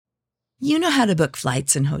You know how to book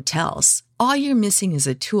flights and hotels. All you're missing is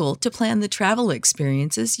a tool to plan the travel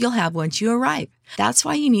experiences you'll have once you arrive. That's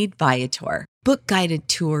why you need Viator. Book guided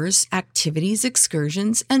tours, activities,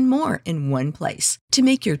 excursions, and more in one place to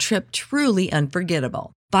make your trip truly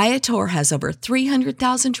unforgettable. Viator has over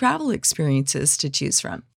 300,000 travel experiences to choose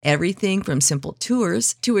from. Everything from simple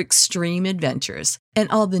tours to extreme adventures and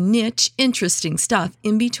all the niche, interesting stuff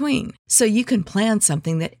in between. So you can plan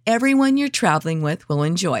something that everyone you're traveling with will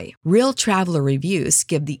enjoy. Real traveler reviews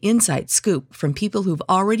give the inside scoop from people who've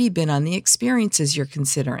already been on the experiences you're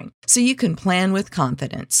considering. So you can plan with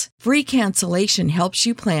confidence. Free cancellation helps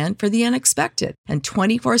you plan for the unexpected. And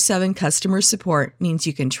 24/7 customer support means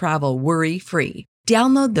you can travel worry-free.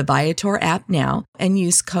 Download the Viator app now and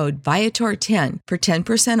use code Viator10 for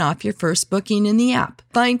 10% off your first booking in the app.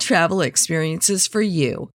 Find travel experiences for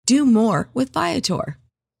you. Do more with Viator.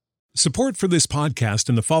 Support for this podcast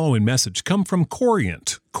and the following message come from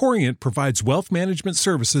Corient. Corient provides wealth management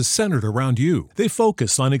services centered around you. They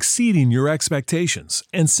focus on exceeding your expectations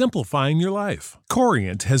and simplifying your life.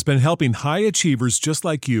 Corient has been helping high achievers just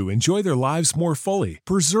like you enjoy their lives more fully,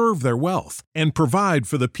 preserve their wealth, and provide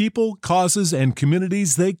for the people, causes, and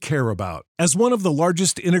communities they care about. As one of the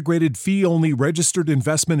largest integrated fee-only registered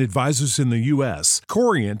investment advisors in the U.S.,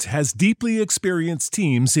 Corient has deeply experienced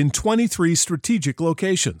teams in 23 strategic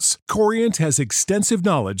locations. Corient has extensive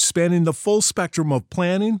knowledge spanning the full spectrum of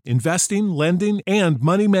planning, investing, lending, and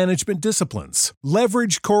money management disciplines.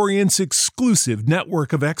 Leverage Corient's exclusive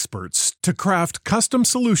network of experts to craft custom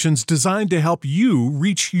solutions designed to help you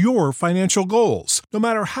reach your financial goals, no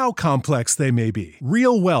matter how complex they may be.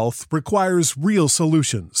 Real wealth requires real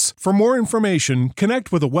solutions. For more information,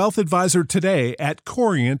 connect with a wealth advisor today at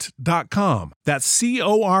Corient.com. That's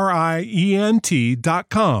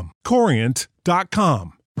Corient.com.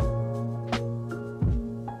 Corient.com.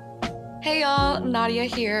 Hey y'all, Nadia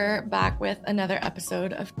here, back with another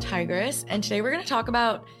episode of Tigress, and today we're going to talk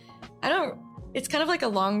about, it's kind of like a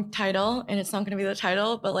long title, and it's not going to be the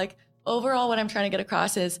title, but like overall what I'm trying to get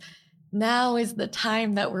across is now is the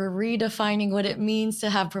time that we're redefining what it means to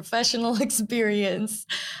have professional experience.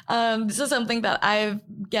 This is something that I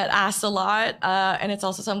get asked a lot, and it's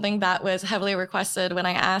also something that was heavily requested when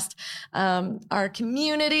I asked our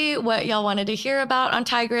community what y'all wanted to hear about on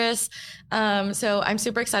Tigress. So I'm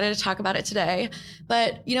super excited to talk about it today.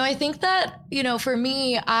 But, I think that, for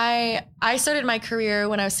me, I started my career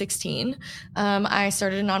when I was 16. I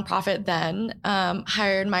started a nonprofit then,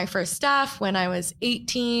 hired my first staff when I was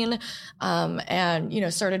 18,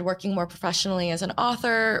 and, started working more professionally as an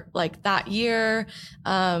author like that year.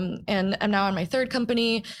 And I'm now on my third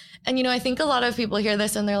company. And, I think a lot of people hear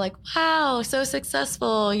this and they're like, wow, so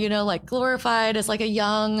successful, like glorified as like a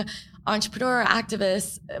young entrepreneur,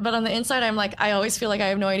 activist. But on the inside, I'm like, I always feel like I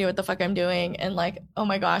have no idea what the fuck I'm doing. And like, oh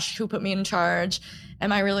my gosh, who put me in charge?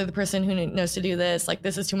 Am I really the person who knows to do this? Like,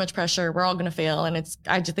 this is too much pressure. We're all going to fail. And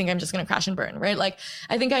I just think I'm just going to crash and burn, right? Like,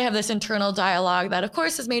 I think I have this internal dialogue that of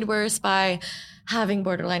course is made worse by having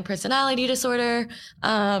borderline personality disorder.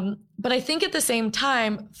 But I think at the same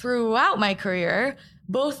time, throughout my career,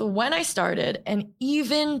 both when I started and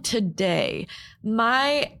even today,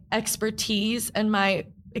 my expertise and my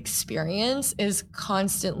experience is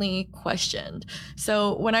constantly questioned.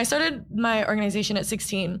 So when I started my organization at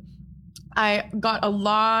 16, I got a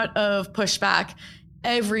lot of pushback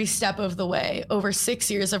every step of the way over 6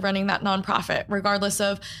 years of running that nonprofit, regardless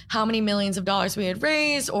of how many millions of dollars we had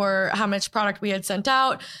raised or how much product we had sent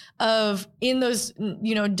out, of in those,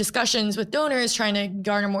 discussions with donors, trying to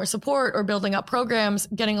garner more support or building up programs,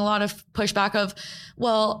 getting a lot of pushback of,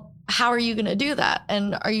 well, how are you going to do that?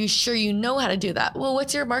 And are you sure you know how to do that? Well,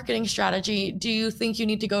 what's your marketing strategy? Do you think you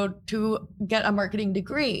need to go to get a marketing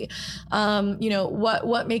degree?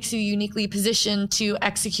 What makes you uniquely positioned to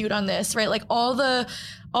execute on this, right? Like all the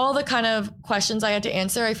kind of questions I had to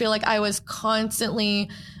answer, I feel like I was constantly,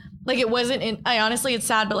 like it's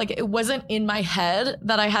sad, but like it wasn't in my head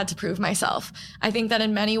that I had to prove myself. I think that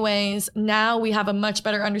in many ways now we have a much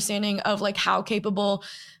better understanding of like how capable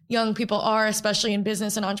young people are, especially in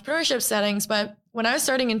business and entrepreneurship settings. But when I was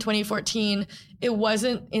starting in 2014, it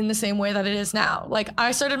wasn't in the same way that it is now. Like,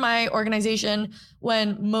 I started my organization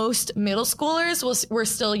when most middle schoolers were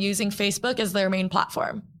still using Facebook as their main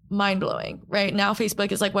platform. Mind blowing, right? Now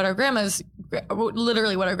Facebook is like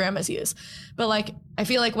literally what our grandmas use. But like, I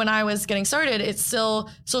feel like when I was getting started, it's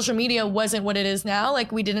still, social media wasn't what it is now.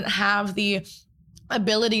 Like, we didn't have the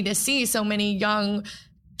ability to see so many young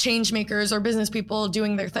change makers or business people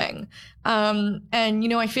doing their thing. And,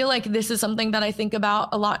 I feel like this is something that I think about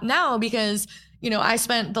a lot now because, I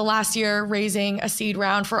spent the last year raising a seed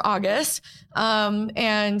round for August.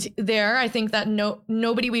 And there, I think that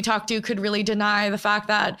nobody we talked to could really deny the fact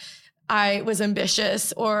that I was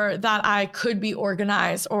ambitious, or that I could be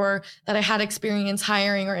organized, or that I had experience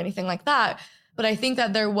hiring or anything like that. But I think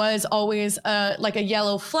that there was always a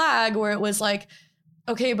yellow flag where it was like,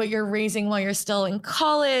 okay, but you're raising while you're still in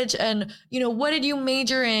college. And, what did you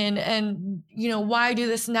major in? And, why do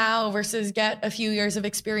this now versus get a few years of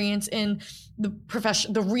experience in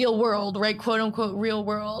the real world, right? Quote unquote, real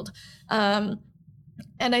world. And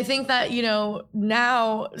I think that,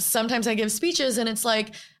 now sometimes I give speeches and it's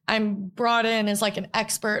like, I'm brought in as like an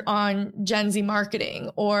expert on Gen Z marketing,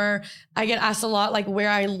 or I get asked a lot like where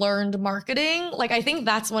I learned marketing. Like, I think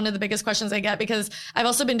that's one of the biggest questions I get, because I've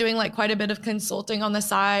also been doing like quite a bit of consulting on the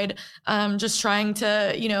side, just trying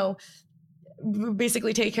to,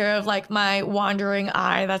 basically take care of like my wandering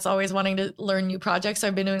eye that's always wanting to learn new projects. So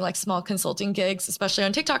I've been doing like small consulting gigs, especially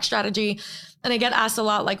on TikTok strategy. And I get asked a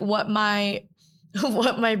lot like what my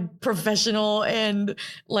professional and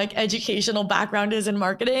like educational background is in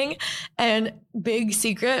marketing. And big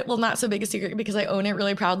secret, well, not so big a secret because I own it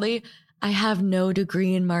really proudly, I have no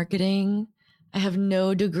degree in marketing. I have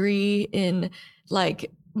no degree in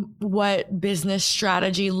like what business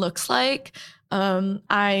strategy looks like.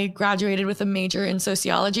 I graduated with a major in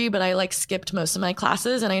sociology, but I like skipped most of my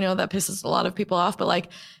classes. And I know that pisses a lot of people off, but like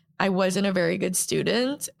I wasn't a very good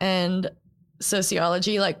student, and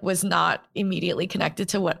sociology like was not immediately connected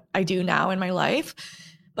to what I do now in my life.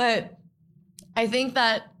 But I think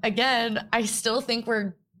that, again, I still think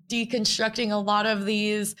we're deconstructing a lot of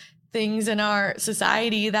these things in our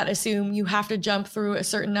society that assume you have to jump through a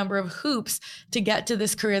certain number of hoops to get to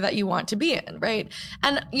this career that you want to be in, right?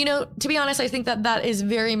 And, to be honest, I think that that is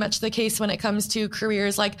very much the case when it comes to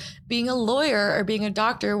careers like being a lawyer or being a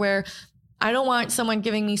doctor, where I don't want someone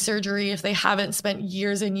giving me surgery if they haven't spent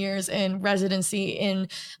years and years in residency, in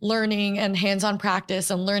learning and hands-on practice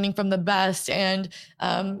and learning from the best, and,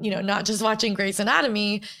 not just watching Grey's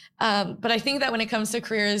Anatomy. But I think that when it comes to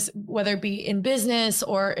careers, whether it be in business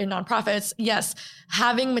or in nonprofits, yes,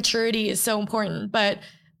 having maturity is so important. But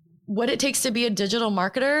what it takes to be a digital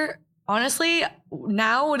marketer, honestly,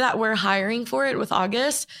 now that we're hiring for it with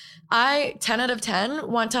August, 10 out of 10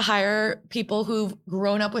 want to hire people who've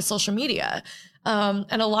grown up with social media.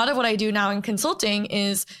 And a lot of what I do now in consulting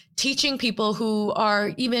is teaching people who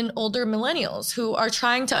are even older millennials who are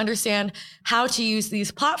trying to understand how to use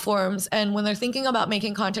these platforms. And when they're thinking about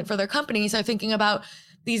making content for their companies, they're thinking about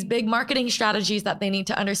these big marketing strategies that they need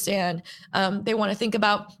to understand. They want to think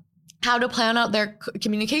about how to plan out their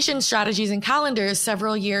communication strategies and calendars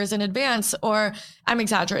several years in advance, or I'm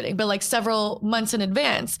exaggerating, but like several months in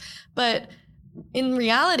advance. But in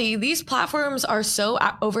reality, these platforms are so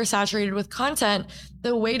oversaturated with content.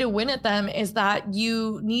 The way to win at them is that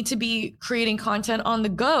you need to be creating content on the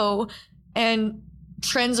go, and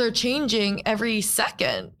trends are changing every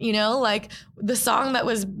second. Like the song that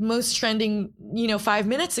was most trending, 5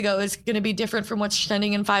 minutes ago is going to be different from what's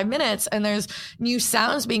trending in 5 minutes. And there's new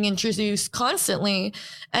sounds being introduced constantly.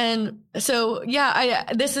 And so,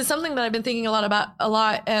 this is something that I've been thinking about a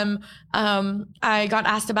lot. I got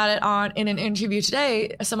asked about it in an interview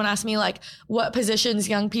today. Someone asked me like, what positions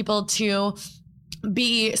young people to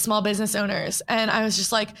be small business owners? And I was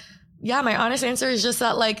just like, my honest answer is just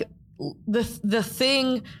that like, the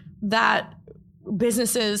thing that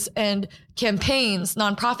businesses and campaigns,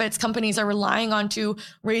 nonprofits, companies are relying on to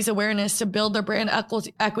raise awareness, to build their brand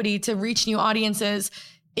equity, to reach new audiences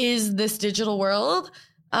is this digital world.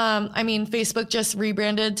 Facebook just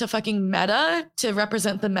rebranded to fucking Meta to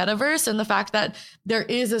represent the metaverse, and the fact that there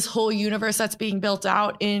is this whole universe that's being built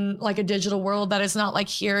out in like a digital world that is not like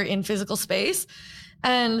here in physical space.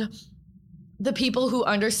 And the people who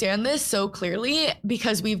understand this so clearly,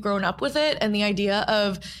 because we've grown up with it, and the idea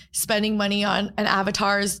of spending money on an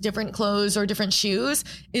avatar's different clothes or different shoes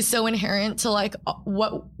is so inherent to like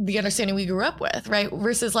what the understanding we grew up with, right?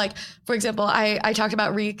 Versus like, for example, I talked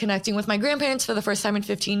about reconnecting with my grandparents for the first time in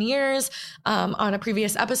 15 years on a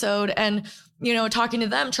previous episode, and talking to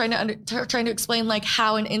them, trying to explain like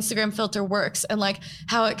how an Instagram filter works, and like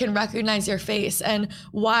how it can recognize your face, and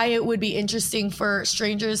why it would be interesting for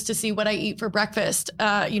strangers to see what I eat for breakfast,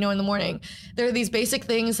 in the morning. There are these basic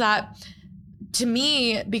things that, to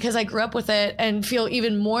me, because I grew up with it and feel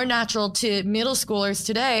even more natural to middle schoolers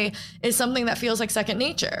today, is something that feels like second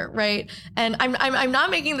nature, right? And I'm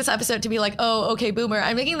not making this episode to be like, oh, okay, boomer.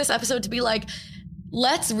 I'm making this episode to be like,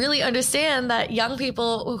 let's really understand that young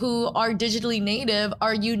people who are digitally native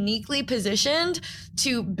are uniquely positioned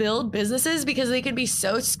to build businesses because they can be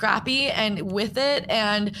so scrappy and with it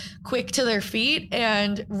and quick to their feet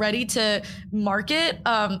and ready to market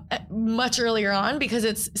much earlier on because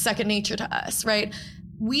it's second nature to us, right?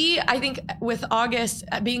 I think with August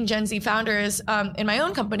being Gen Z founders in my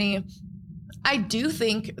own company, I do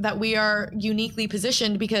think that we are uniquely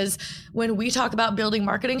positioned because when we talk about building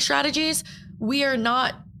marketing strategies, we are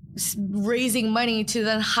not raising money to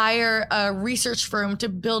then hire a research firm to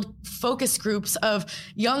build focus groups of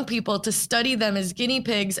young people to study them as guinea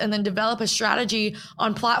pigs and then develop a strategy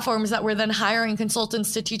on platforms that we're then hiring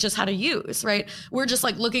consultants to teach us how to use, right? We're just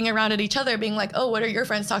like looking around at each other being like, oh, what are your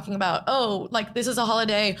friends talking about? Oh, like this is a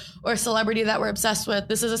holiday or a celebrity that we're obsessed with.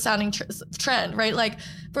 This is a sounding trend, right? Like,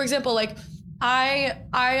 for example, like I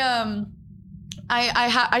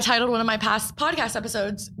titled one of my past podcast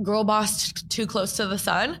episodes, Girl Boss Too Close to the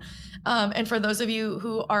Sun. And for those of you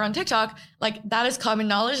who are on TikTok, like that is common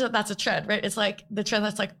knowledge that that's a trend, right? It's like the trend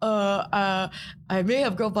that's like, I may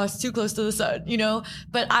have girl boss too close to the sun, you know?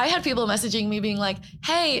 But I had people messaging me being like,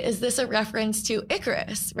 hey, is this a reference to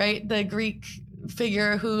Icarus, right? The Greek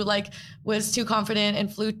figure who like was too confident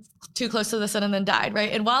and flew too close to the sun and then died,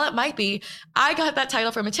 right? And while it might be, I got that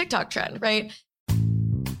title from a TikTok trend, right?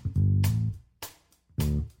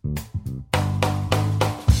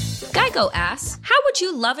 Geico asks, how would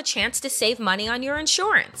you love a chance to save money on your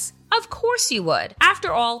insurance? Of course you would.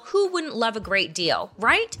 After all, who wouldn't love a great deal,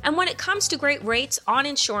 right? And when it comes to great rates on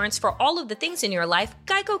insurance for all of the things in your life,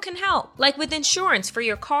 Geico can help. Like with insurance for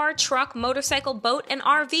your car, truck, motorcycle, boat, and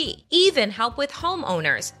RV. Even help with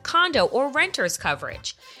homeowners, condo, or renters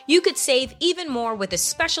coverage. You could save even more with a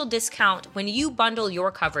special discount when you bundle your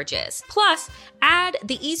coverages. Plus, add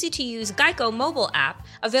the easy-to-use Geico mobile app,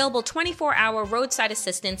 available 24-hour roadside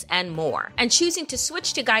assistance, and more. And choosing to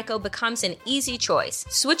switch to Geico becomes an easy choice.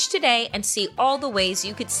 Switch today and see all the ways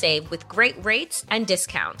you could save with great rates and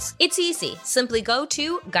discounts. It's easy. Simply go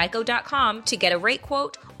to geico.com to get a rate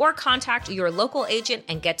quote or contact your local agent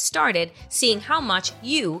and get started seeing how much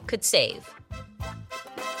you could save.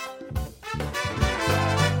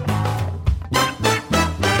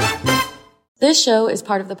 This show is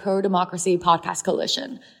part of the Pro-Democracy Podcast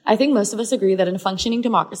Coalition. I think most of us agree that in a functioning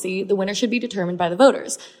democracy, the winner should be determined by the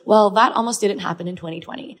voters. Well, that almost didn't happen in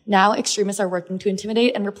 2020. Now, extremists are working to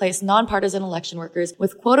intimidate and replace nonpartisan election workers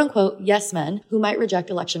with quote-unquote yes men who might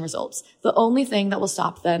reject election results. The only thing that will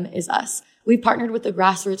stop them is us. We've partnered with the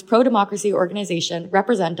grassroots pro-democracy organization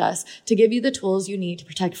Represent Us to give you the tools you need to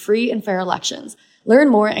protect free and fair elections. Learn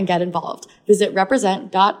more and get involved. Visit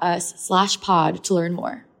represent.us/pod to learn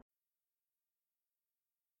more.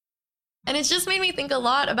 And it's just made me think a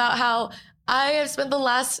lot about how I have spent the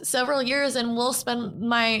last several years and will spend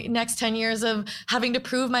my next 10 years of having to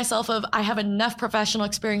prove myself of I have enough professional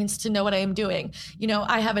experience to know what I am doing. You know,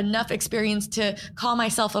 I have enough experience to call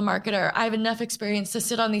myself a marketer. I have enough experience to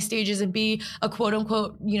sit on these stages and be a quote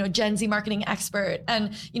unquote, you know, Gen Z marketing expert.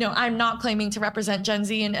 And, you know, I'm not claiming to represent Gen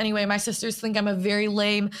Z in any way. My sisters think I'm a very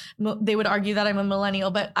lame, they would argue that I'm a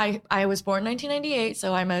millennial, but I was born 1998.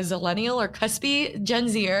 So I'm a zillennial or cuspy Gen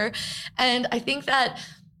Zer. And I think that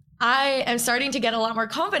I am starting to get a lot more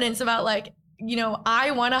confidence about like, you know,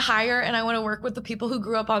 I want to hire and I want to work with the people who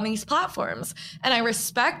grew up on these platforms. And I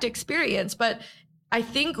respect experience, but I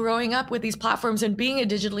think growing up with these platforms and being a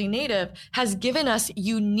digitally native has given us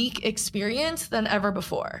unique experience than ever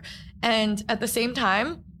before. And at the same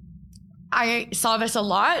time, I saw this a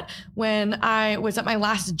lot when I was at my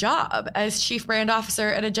last job as chief brand officer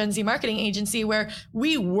at a Gen Z marketing agency, where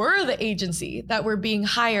we were the agency that were being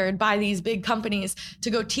hired by these big companies to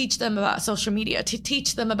go teach them about social media, to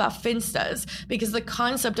teach them about Finstas, because the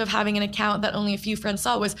concept of having an account that only a few friends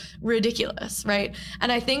saw was ridiculous, right?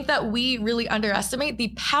 And I think that we really underestimate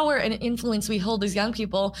the power and influence we hold as young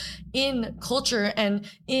people in culture and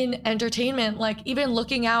in entertainment. Like even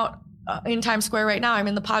looking out in Times Square right now, I'm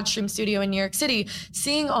in the Podstream studio in New York City,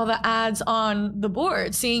 seeing all the ads on the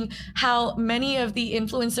board, seeing how many of the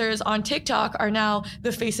influencers on TikTok are now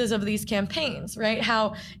the faces of these campaigns, right?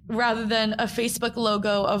 How rather than a Facebook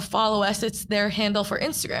logo of follow us, it's their handle for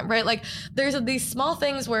Instagram, right? Like there's these small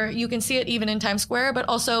things where you can see it even in Times Square, but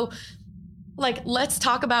also like, let's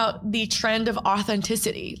talk about the trend of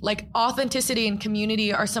authenticity. Like authenticity and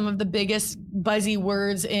community are some of the biggest buzzy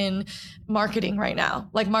words in marketing right now,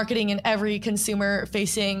 like marketing in every consumer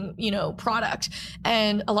facing, you know, product.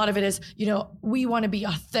 And a lot of it is, you know, we want to be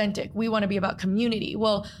authentic. We want to be about community.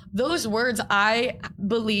 Well, those words, I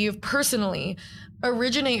believe personally,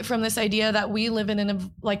 originate from this idea that we live in a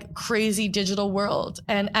like crazy digital world.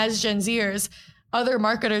 And as Gen Zers, other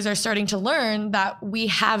marketers are starting to learn that we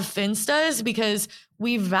have Finstas because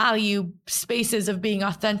we value spaces of being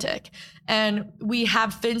authentic. And we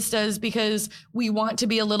have Finstas because we want to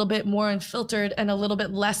be a little bit more unfiltered and a little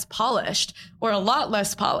bit less polished, or a lot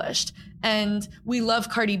less polished. And we love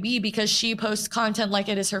Cardi B because she posts content like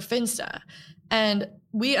it is her Finsta. And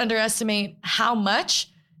we underestimate how much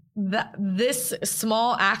that this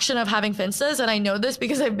small action of having Finstas, and I know this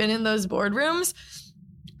because I've been in those boardrooms,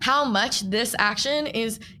 how much this action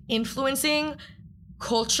is influencing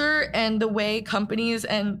culture and the way companies,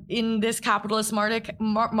 and in this capitalist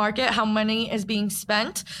market, how money is being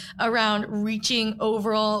spent around reaching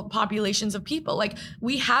overall populations of people. Like,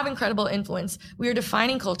 we have incredible influence. We are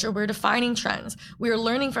defining culture. We're defining trends. We are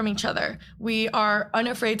learning from each other. We are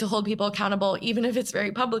unafraid to hold people accountable, even if it's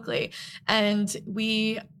very publicly. And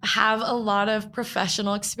we have a lot of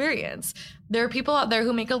professional experience. There are people out there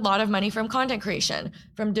who make a lot of money from content creation,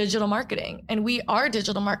 from digital marketing. And we are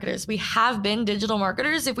digital marketers. We have been digital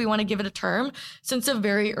marketers, if we want to give it a term, since a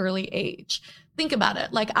very early age. Think about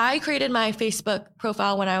it. Like, I created my Facebook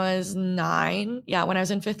profile when I was 9. Yeah, when I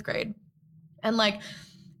was in 5th grade. And like,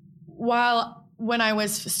 when I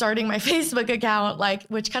was starting my Facebook account, like,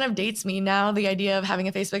 which kind of dates me now, the idea of having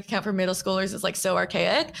a Facebook account for middle schoolers is like so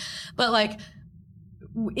archaic. But like,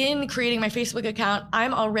 in creating my Facebook account,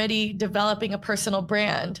 I'm already developing a personal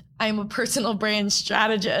brand. I'm a personal brand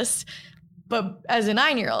strategist. But as a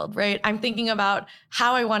 9-year-old, right, I'm thinking about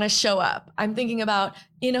how I want to show up. I'm thinking about,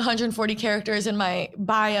 in 140 characters in my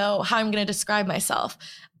bio, how I'm going to describe myself.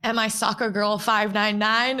 Am I soccer girl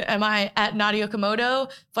 599? Am I at Nadia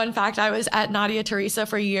Okamoto? Fun fact, I was at Nadia Teresa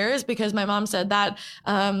for years because my mom said that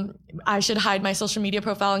I should hide my social media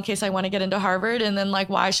profile in case I want to get into Harvard. And then, like,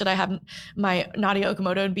 why should I have my Nadia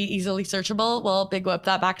Okamoto and be easily searchable? Well, big whoop,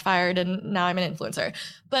 that backfired, and now I'm an influencer.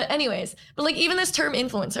 But anyways, like, even this term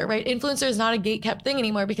influencer, right? Influencer is not a gatekept thing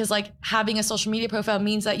anymore because, like, having a social media profile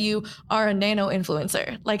means that you are a nano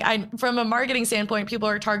influencer. Like, from a marketing standpoint, people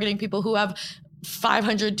are targeting people who have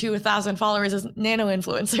 500 to 1,000 followers as nano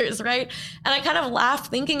influencers, right? And I kind of laugh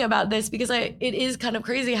thinking about this because it is kind of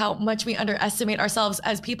crazy how much we underestimate ourselves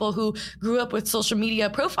as people who grew up with social media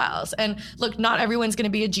profiles. And look, not everyone's going to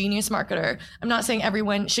be a genius marketer. I'm not saying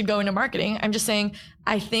everyone should go into marketing. I'm just saying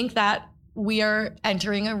I think that we are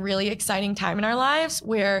entering a really exciting time in our lives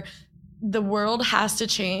where the world has to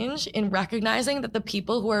change in recognizing that the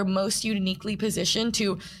people who are most uniquely positioned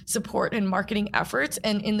to support in marketing efforts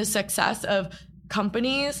and in the success of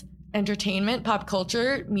companies, entertainment, pop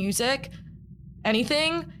culture, music,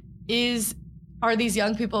 anything, are these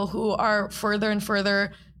young people who are further and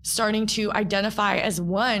further starting to identify as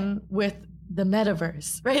one with the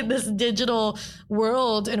metaverse, right? This digital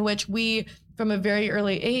world in which we, from a very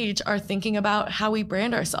early age, are thinking about how we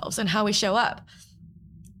brand ourselves and how we show up.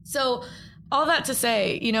 So all that to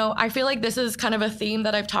say, I feel like this is kind of a theme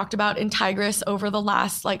that I've talked about in Tigress over the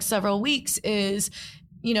last several weeks is,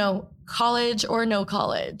 college or no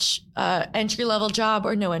college, entry-level job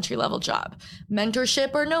or no entry-level job,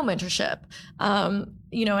 mentorship or no mentorship. And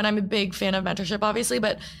I'm a big fan of mentorship, obviously,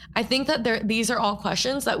 but I think that these are all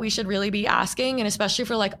questions that we should really be asking. And especially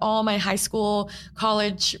for all my high school,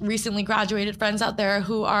 college, recently graduated friends out there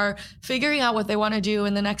who are figuring out what they want to do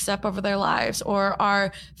in the next step of their lives, or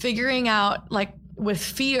are figuring out with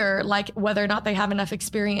fear, whether or not they have enough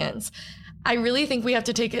experience. I really think we have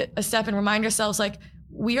to take a step and remind ourselves,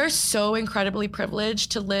 we are so incredibly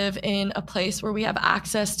privileged to live in a place where we have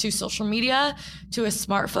access to social media, to a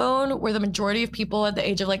smartphone, where the majority of people at the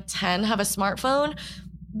age of 10 have a smartphone.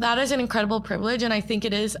 That is an incredible privilege. And I think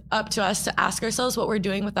it is up to us to ask ourselves what we're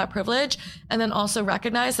doing with that privilege. And then also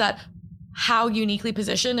recognize that how uniquely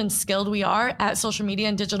positioned and skilled we are at social media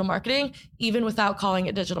and digital marketing, even without calling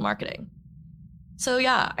it digital marketing. So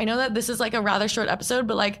yeah, I know that this is a rather short episode,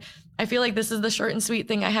 but I feel like this is the short and sweet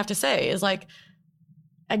thing I have to say is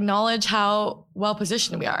acknowledge how well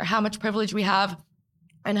positioned we are, how much privilege we have,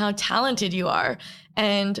 and how talented you are.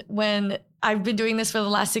 And when I've been doing this for the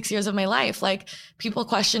last 6 years of my life, people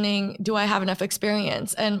questioning, do I have enough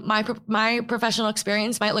experience? And my professional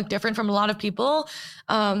experience might look different from a lot of people.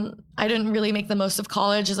 I didn't really make the most of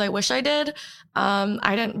college as I wish I did.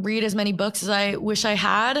 I didn't read as many books as I wish I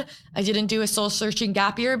had. I didn't do a soul searching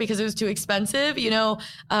gap year because it was too expensive.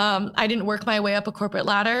 I didn't work my way up a corporate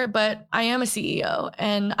ladder, but I am a CEO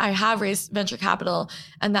and I have raised venture capital.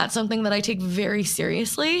 And that's something that I take very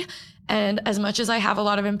seriously. And as much as I have a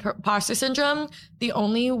lot of imposter syndrome, the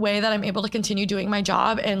only way that I'm able to continue doing my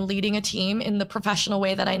job and leading a team in the professional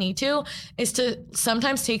way that I need to is to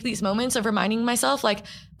sometimes take these moments of reminding myself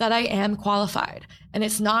that I am qualified. And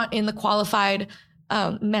it's not in the qualified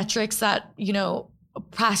metrics that,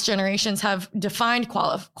 past generations have defined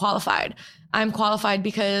qualified. I'm qualified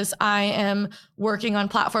because I am working on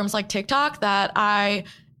platforms like TikTok that I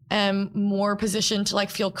am more positioned to like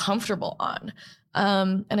feel comfortable on.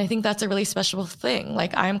 And I think that's a really special thing.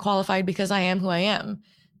 Like I am qualified because I am who I am.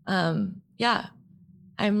 Yeah,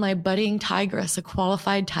 I'm my budding tigress, a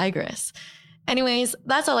qualified tigress. Anyways,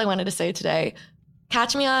 that's all I wanted to say today.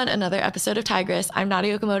 Catch me on another episode of Tigress. I'm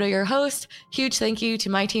Nadia Okamoto, your host. Huge thank you to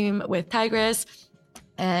my team with Tigress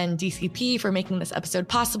and DCP for making this episode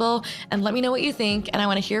possible. And let me know what you think. And I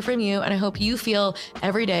want to hear from you. And I hope you feel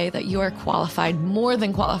every day that you are qualified, more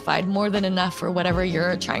than enough for whatever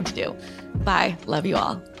you're trying to do. Bye. Love you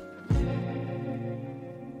all.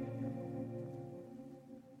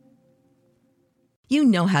 You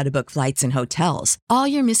know how to book flights and hotels. All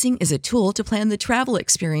you're missing is a tool to plan the travel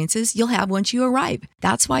experiences you'll have once you arrive.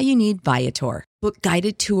 That's why you need Viator. Book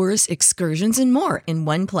guided tours, excursions, and more in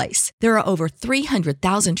one place. There are over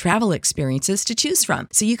 300,000 travel experiences to choose from,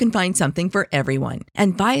 so you can find something for everyone.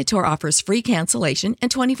 And Viator offers free cancellation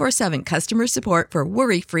and 24/7 customer support for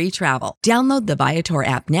worry-free travel. Download the Viator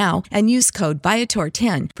app now and use code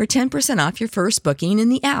Viator10 for 10% off your first booking in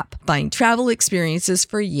the app. Find travel experiences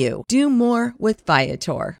for you. Do more with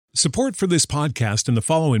Viator. Support for this podcast and the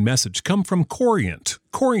following message come from Corient.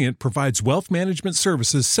 Corient provides wealth management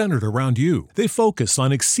services centered around you. They focus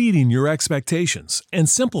on exceeding your expectations and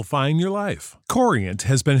simplifying your life. Corient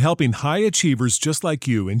has been helping high achievers just like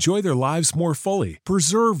you enjoy their lives more fully,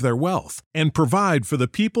 preserve their wealth, and provide for the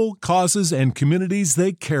people, causes, and communities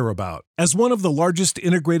they care about. As one of the largest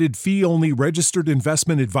integrated fee-only registered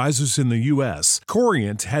investment advisors in the U.S.,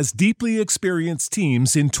 Corient has deeply experienced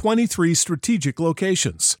teams in 23 strategic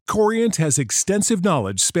locations. Corient has extensive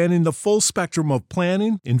knowledge spanning the full spectrum of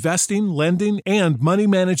planning, investing, lending, and money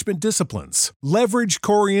management disciplines. Leverage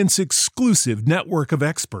Corient's exclusive network of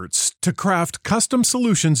experts to craft custom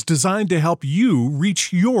solutions designed to help you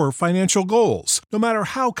reach your financial goals, no matter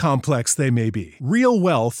how complex they may be. Real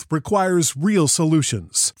wealth requires real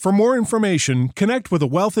solutions. For more information, connect with a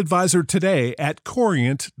wealth advisor today at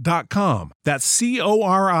Corient.com. That's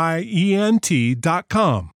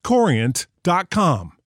Corient.com. Corient.com.